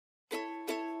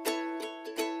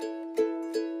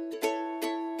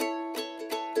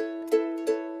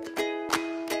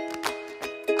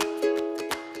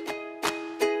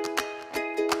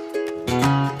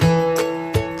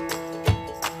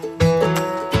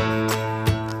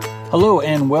Hello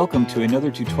and welcome to another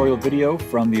tutorial video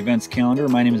from the events calendar.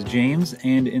 My name is James,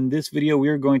 and in this video we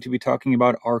are going to be talking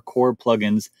about our core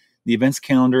plugins, the events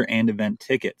calendar and event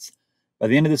tickets. By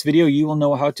the end of this video, you will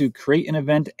know how to create an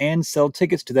event and sell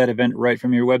tickets to that event right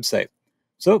from your website.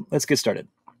 So let's get started.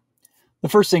 The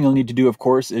first thing you'll need to do, of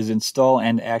course, is install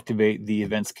and activate the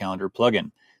events calendar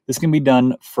plugin. This can be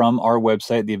done from our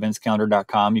website,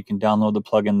 theeventscalendar.com. You can download the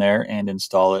plugin there and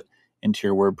install it into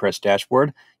your WordPress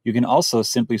dashboard. You can also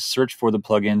simply search for the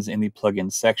plugins in the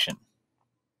plugins section.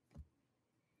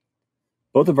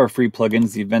 Both of our free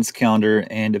plugins, the events calendar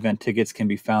and event tickets, can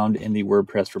be found in the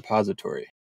WordPress repository.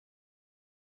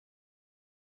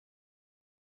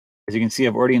 As you can see,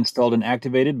 I've already installed and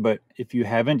activated, but if you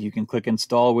haven't, you can click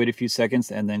install, wait a few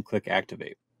seconds, and then click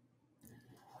activate.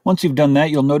 Once you've done that,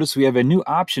 you'll notice we have a new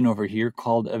option over here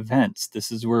called events.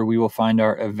 This is where we will find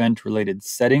our event-related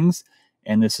settings,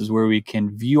 and this is where we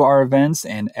can view our events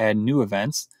and add new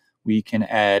events. We can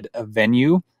add a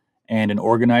venue and an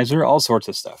organizer, all sorts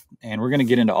of stuff. And we're going to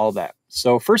get into all that.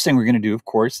 So first thing we're going to do, of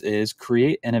course, is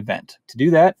create an event. To do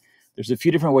that, there's a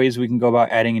few different ways we can go about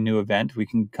adding a new event. We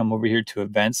can come over here to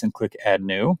events and click add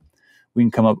new. We can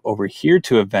come up over here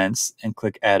to events and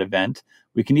click add event.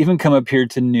 We can even come up here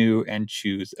to new and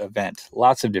choose event.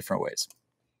 Lots of different ways.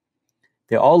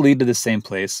 They all lead to the same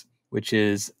place, which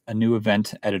is a new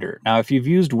event editor. Now, if you've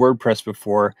used WordPress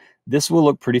before, this will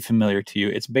look pretty familiar to you.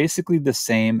 It's basically the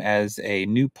same as a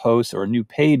new post or a new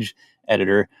page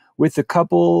editor with a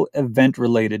couple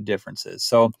event-related differences.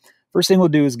 So first thing we'll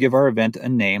do is give our event a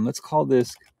name. Let's call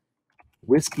this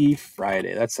Whiskey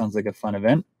Friday. That sounds like a fun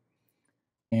event.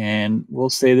 And we'll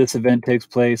say this event takes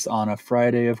place on a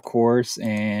Friday, of course.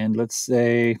 And let's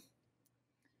say,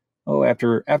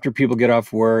 after people get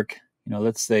off work,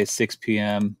 let's say 6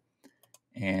 p.m.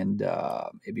 And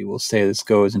maybe we'll say this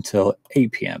goes until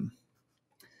 8 p.m.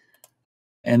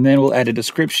 And then we'll add a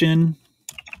description.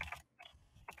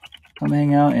 Come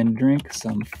hang out and drink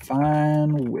some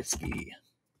fine whiskey.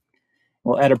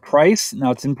 We'll add a price.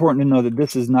 Now, it's important to know that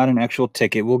this is not an actual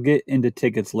ticket. We'll get into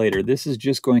tickets later. This is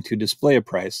just going to display a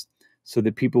price so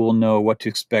that people will know what to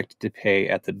expect to pay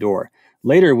at the door.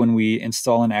 Later, when we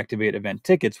install and activate event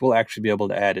tickets, we'll actually be able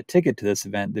to add a ticket to this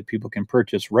event that people can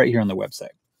purchase right here on the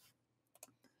website.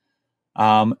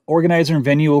 Organizer and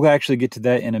venue, we'll actually get to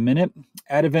that in a minute.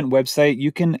 Add event website, you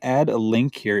can add a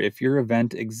link here if your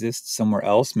event exists somewhere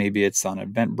else. Maybe it's on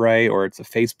Eventbrite or it's a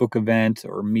Facebook event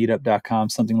or meetup.com,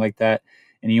 something like that,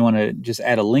 and you want to just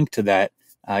add a link to that.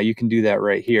 You can do that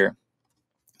right here.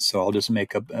 So I'll just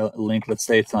make up a link. Let's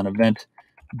say it's on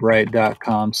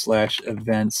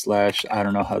eventbrite.com/event/ I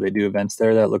don't know how they do events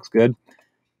there. That looks good.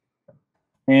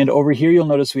 And over here, you'll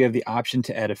notice we have the option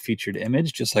to add a featured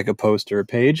image, just like a post or a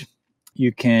page.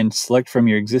 You can select from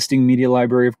your existing media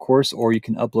library, of course, or you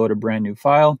can upload a brand new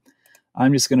file.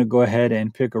 I'm just going to go ahead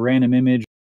and pick a random image.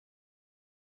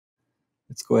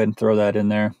 Let's go ahead and throw that in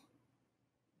there.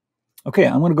 Okay,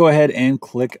 I'm going to go ahead and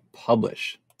click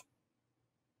Publish.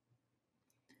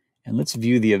 And let's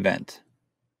view the event.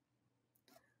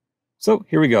 So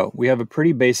here we go. We have a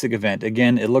pretty basic event.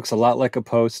 Again, it looks a lot like a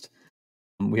post.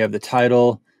 We have the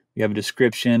title, we have a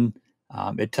description.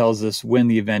 It tells us when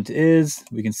the event is.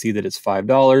 We can see that it's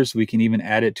 $5. We can even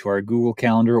add it to our Google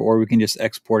Calendar, or we can just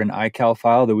export an iCal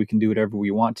file that we can do whatever we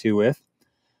want to with.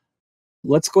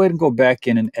 Let's go ahead and go back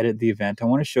in and edit the event. I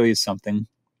want to show you something.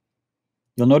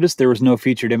 You'll notice there was no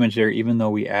featured image there, even though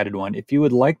we added one. If you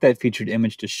would like that featured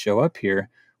image to show up here,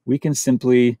 we can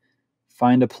simply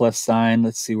find a plus sign.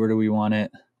 Let's see, where do we want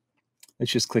it?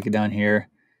 Let's just click it down here.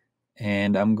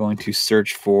 And I'm going to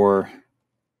search for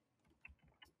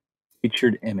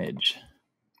featured image.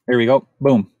 There we go.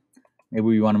 Boom. Maybe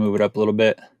we want to move it up a little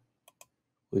bit.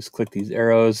 Let's click these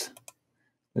arrows.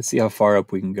 Let's see how far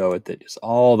up we can go with it. Just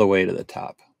all the way to the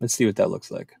top. Let's see what that looks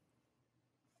like.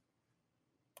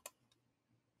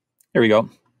 There we go.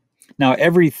 Now,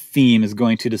 every theme is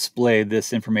going to display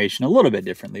this information a little bit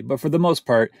differently, but for the most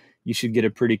part, you should get a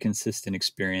pretty consistent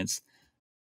experience.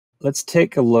 Let's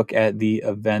take a look at the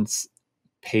events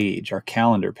page, our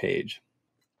calendar page.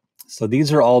 So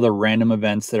these are all the random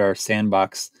events that our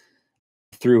sandbox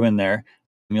threw in there.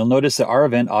 And you'll notice that our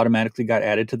event automatically got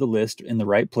added to the list in the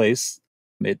right place.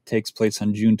 It takes place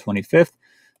on June 25th.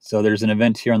 So there's an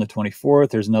event here on the 24th.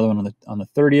 There's another one on the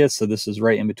 30th. So this is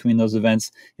right in between those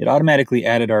events. It automatically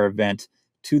added our event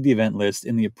to the event list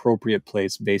in the appropriate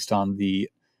place based on the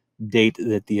date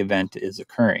that the event is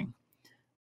occurring.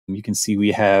 You can see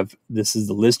we have, this is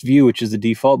the list view, which is the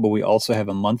default, but we also have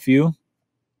a month view,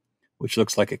 which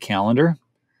looks like a calendar.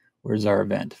 Where's our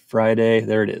event? Friday.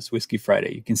 There it is, Whiskey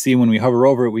Friday. You can see when we hover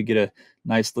over it, we get a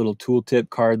nice little tooltip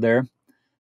card there.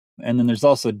 And then there's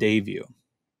also day view.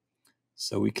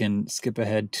 So we can skip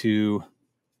ahead to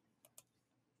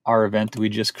our event that we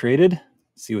just created.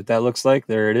 See what that looks like.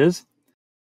 There it is.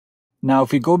 Now,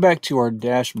 if we go back to our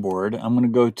dashboard, I'm going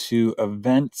to go to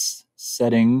Events,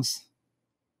 Settings.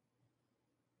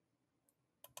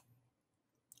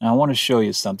 And I want to show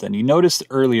you something. You noticed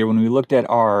earlier when we looked at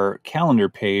our calendar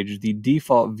page, the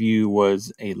default view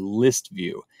was a list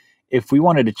view. If we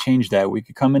wanted to change that, we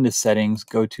could come into Settings,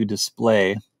 go to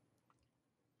Display,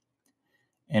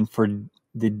 and for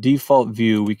the default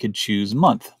view, we could choose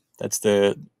month. That's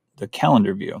the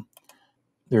calendar view.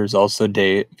 There's also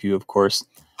day view, of course.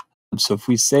 So if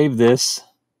we save this,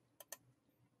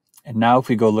 and now if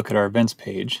we go look at our events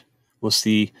page, we'll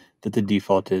see that the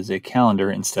default is a calendar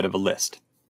instead of a list.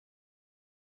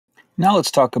 Now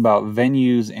let's talk about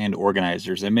venues and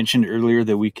organizers. I mentioned earlier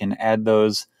that we can add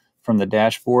those from the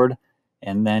dashboard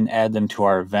and then add them to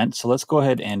our event. So let's go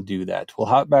ahead and do that. We'll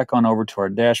hop back on over to our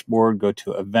dashboard, go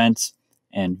to Events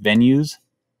and Venues.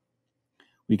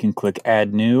 We can click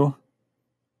Add New,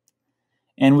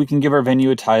 and we can give our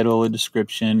venue a title, a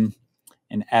description,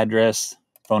 an address,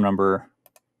 phone number,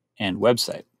 and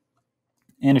website,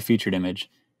 and a featured image.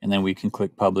 And then we can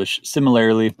click Publish.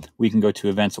 Similarly, we can go to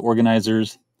Events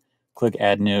Organizers, click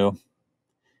Add New,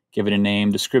 give it a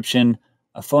name, description,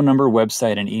 a phone number,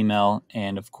 website, and email,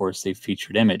 and of course a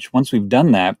featured image. Once we've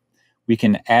done that, we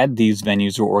can add these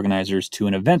venues or organizers to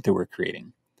an event that we're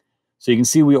creating. So you can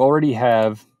see we already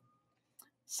have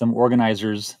some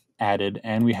organizers added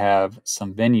and we have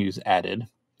some venues added.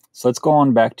 So let's go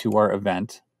on back to our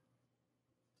event,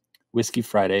 Whiskey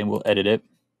Friday, and we'll edit it.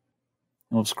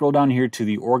 And we'll scroll down here to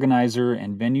the organizer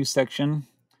and venue section.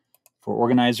 For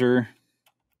organizer,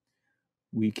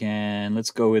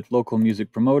 let's go with local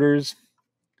music promoters.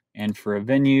 And for a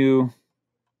venue,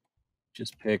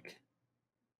 just pick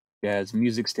Jazz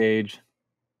Music Stage.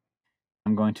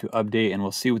 I'm going to update and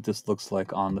we'll see what this looks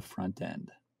like on the front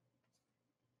end.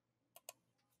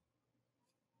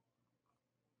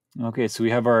 Okay, so we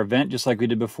have our event just like we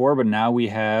did before, but now we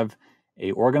have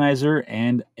a organizer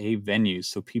and a venue.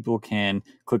 So people can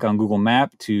click on Google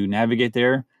Map to navigate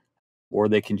there, or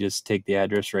they can just take the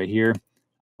address right here.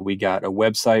 We got a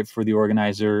website for the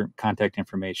organizer, contact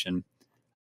information,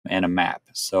 and a map.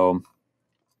 So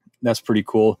that's pretty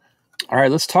cool. All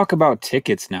right, let's talk about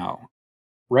tickets now.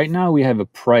 Right now we have a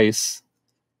price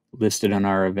listed on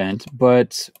our event,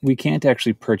 but we can't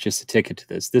actually purchase a ticket to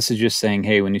this. This is just saying,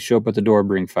 hey, when you show up at the door,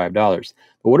 bring $5.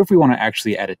 But what if we want to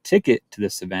actually add a ticket to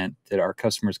this event that our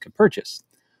customers can purchase?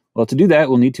 Well, to do that,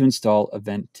 we'll need to install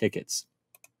event tickets.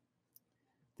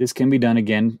 This can be done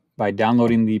again by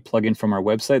downloading the plugin from our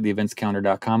website,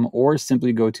 theeventscalendar.com, or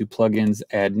simply go to Plugins,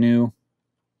 Add New,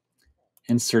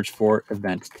 and search for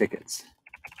event tickets.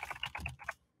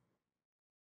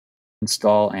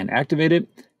 Install and activate it.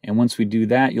 And once we do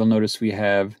that, you'll notice we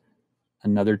have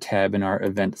another tab in our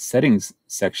event settings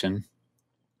section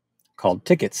called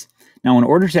tickets. Now, in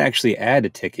order to actually add a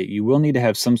ticket, you will need to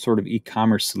have some sort of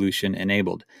e-commerce solution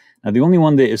enabled. Now, the only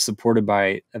one that is supported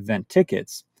by event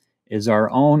tickets is our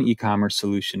own e-commerce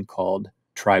solution called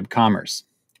Tribe Commerce,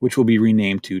 which will be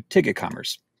renamed to Ticket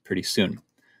Commerce pretty soon.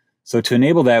 So to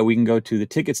enable that, we can go to the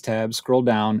Tickets tab, scroll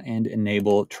down, and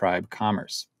enable Tribe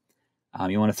Commerce.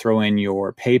 You want to throw in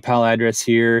your PayPal address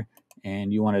here,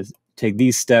 and you want to take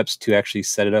these steps to actually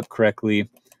set it up correctly.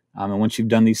 And once you've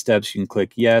done these steps, you can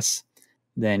click Yes.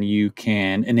 Then you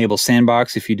can enable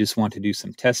Sandbox if you just want to do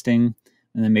some testing,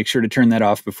 and then make sure to turn that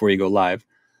off before you go live.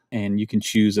 And you can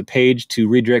choose a page to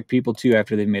redirect people to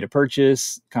after they've made a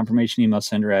purchase, confirmation email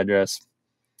sender address,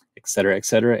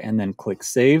 etc., and then click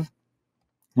Save.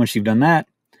 Once you've done that,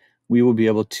 we will be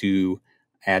able to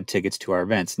add tickets to our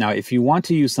events. Now, if you want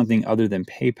to use something other than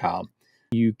PayPal,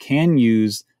 you can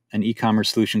use an e-commerce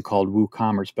solution called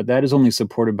WooCommerce, but that is only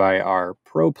supported by our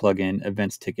Pro plugin,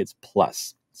 Events Tickets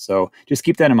Plus. So just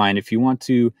keep that in mind. If you want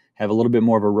to have a little bit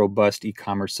more of a robust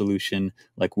e-commerce solution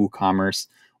like WooCommerce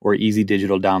or easy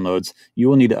digital downloads, you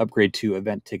will need to upgrade to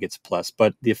Event Tickets Plus.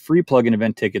 But the free plugin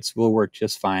Event Tickets will work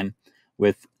just fine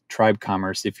with Tribe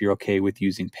Commerce if you're okay with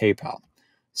using PayPal.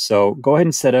 So go ahead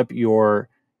and set up your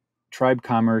Tribe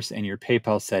Commerce and your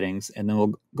PayPal settings, and then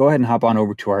we'll go ahead and hop on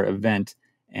over to our event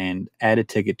and add a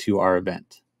ticket to our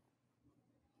event.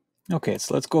 Okay,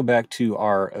 so let's go back to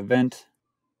our event,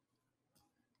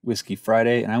 Whiskey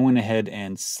Friday, and I went ahead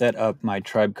and set up my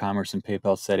Tribe Commerce and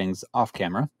PayPal settings off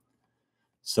camera.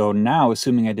 So now,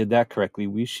 assuming I did that correctly,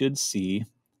 we should see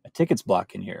a tickets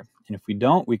block in here. And if we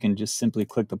don't, we can just simply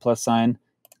click the plus sign,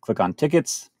 click on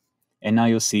tickets, and now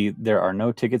you'll see there are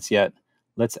no tickets yet.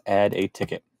 Let's add a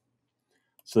ticket.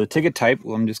 So the ticket type,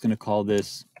 well, I'm just going to call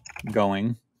this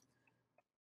going.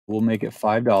 We'll make it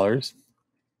 $5.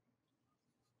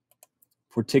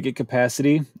 For ticket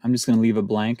capacity, I'm just going to leave it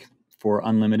blank. For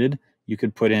unlimited, you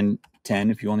could put in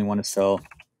 10 if you only want to sell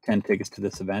 10 tickets to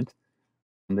this event.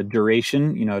 And the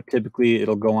duration, typically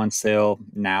it'll go on sale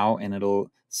now and it'll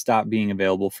stop being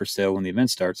available for sale when the event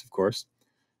starts, of course.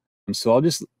 So I'll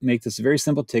just make this a very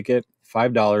simple ticket,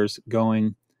 $5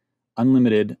 going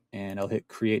unlimited, and I'll hit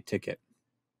create ticket.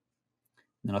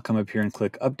 Then I'll come up here and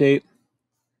click update,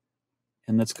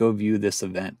 and let's go view this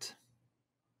event.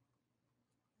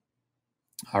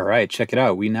 All right, check it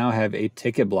out. We now have a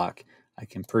ticket block. I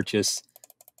can purchase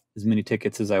as many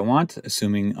tickets as I want,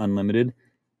 assuming unlimited,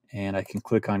 and I can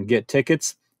click on get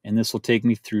tickets, and this will take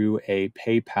me through a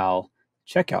PayPal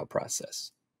checkout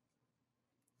process.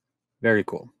 Very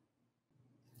cool.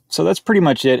 So that's pretty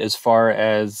much it as far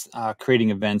as creating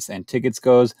events and tickets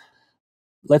goes.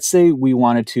 Let's say we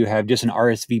wanted to have just an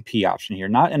RSVP option here,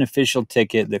 not an official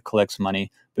ticket that collects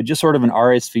money, but just sort of an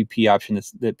RSVP option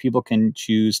that people can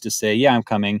choose to say, yeah, I'm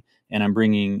coming and I'm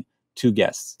bringing 2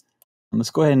 guests. And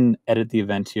let's go ahead and edit the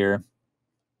event here.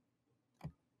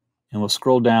 And we'll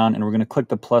scroll down and we're going to click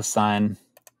the plus sign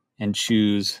and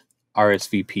choose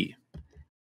RSVP.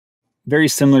 Very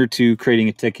similar to creating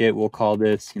a ticket. We'll call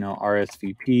this,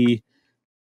 RSVP.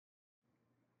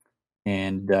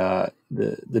 And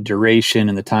the duration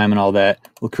and the time and all that.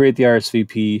 We'll create the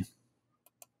RSVP,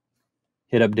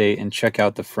 hit update, and check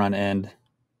out the front end.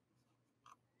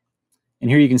 And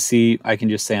here you can see I can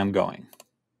just say I'm going.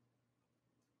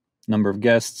 Number of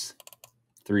guests,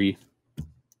 3,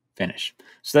 finish.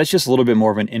 So that's just a little bit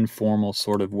more of an informal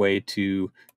sort of way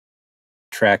to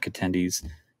track attendees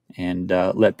and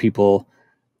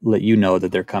let you know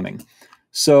that they're coming.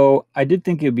 So I did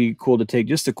think it'd be cool to take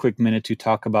just a quick minute to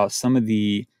talk about some of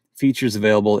the features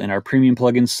available in our premium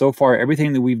plugins. So far,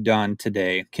 everything that we've done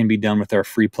today can be done with our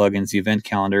free plugins, the Event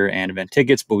Calendar and Event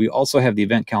Tickets, but we also have the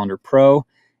Event Calendar Pro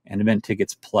and Event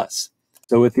Tickets Plus.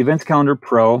 So with the Event Calendar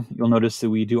Pro, you'll notice that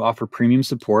we do offer premium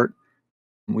support.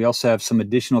 We also have some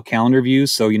additional calendar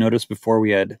views. So you notice before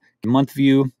we had month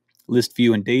view, list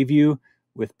view, and day view.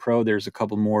 With Pro, there's a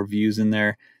couple more views in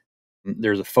there.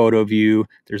 There's a photo view.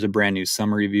 There's a brand new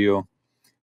summary view.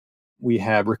 We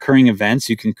have recurring events.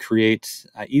 You can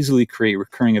easily create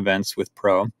recurring events with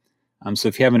Pro. So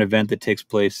if you have an event that takes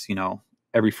place,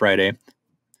 every Friday,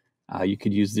 you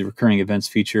could use the recurring events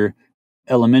feature.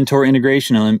 Elementor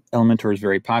integration. Elementor is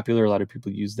very popular. A lot of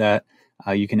people use that.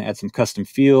 You can add some custom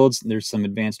fields. There's some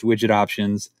advanced widget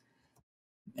options.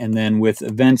 And then with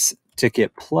Events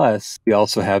Ticket Plus, we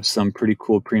also have some pretty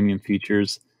cool premium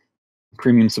features.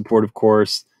 Premium support, of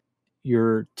course.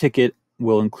 Your ticket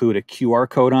will include a QR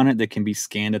code on it that can be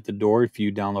scanned at the door if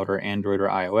you download our Android or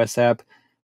iOS app.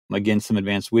 Again, some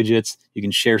advanced widgets. You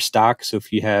can share stock. So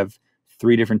if you have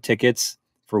 3 different tickets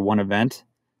for one event,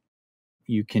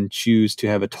 you can choose to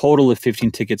have a total of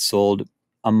 15 tickets sold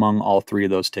among all 3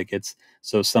 of those tickets.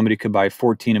 So somebody could buy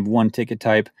 14 of one ticket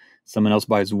type, someone else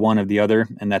buys 1 of the other,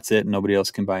 and that's it. Nobody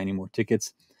else can buy any more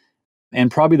tickets.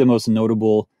 And probably the most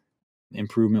notable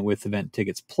improvement with Event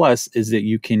Tickets Plus is that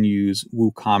you can use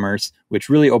WooCommerce, which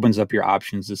really opens up your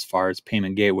options as far as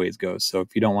payment gateways go. So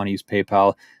if you don't want to use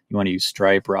PayPal, you want to use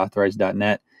Stripe or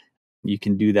Authorize.net, you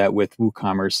can do that with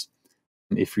WooCommerce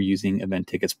if you're using Event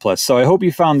Tickets Plus. So I hope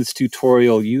you found this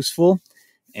tutorial useful,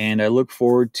 and I look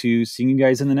forward to seeing you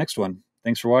guys in the next one.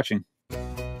 Thanks for watching.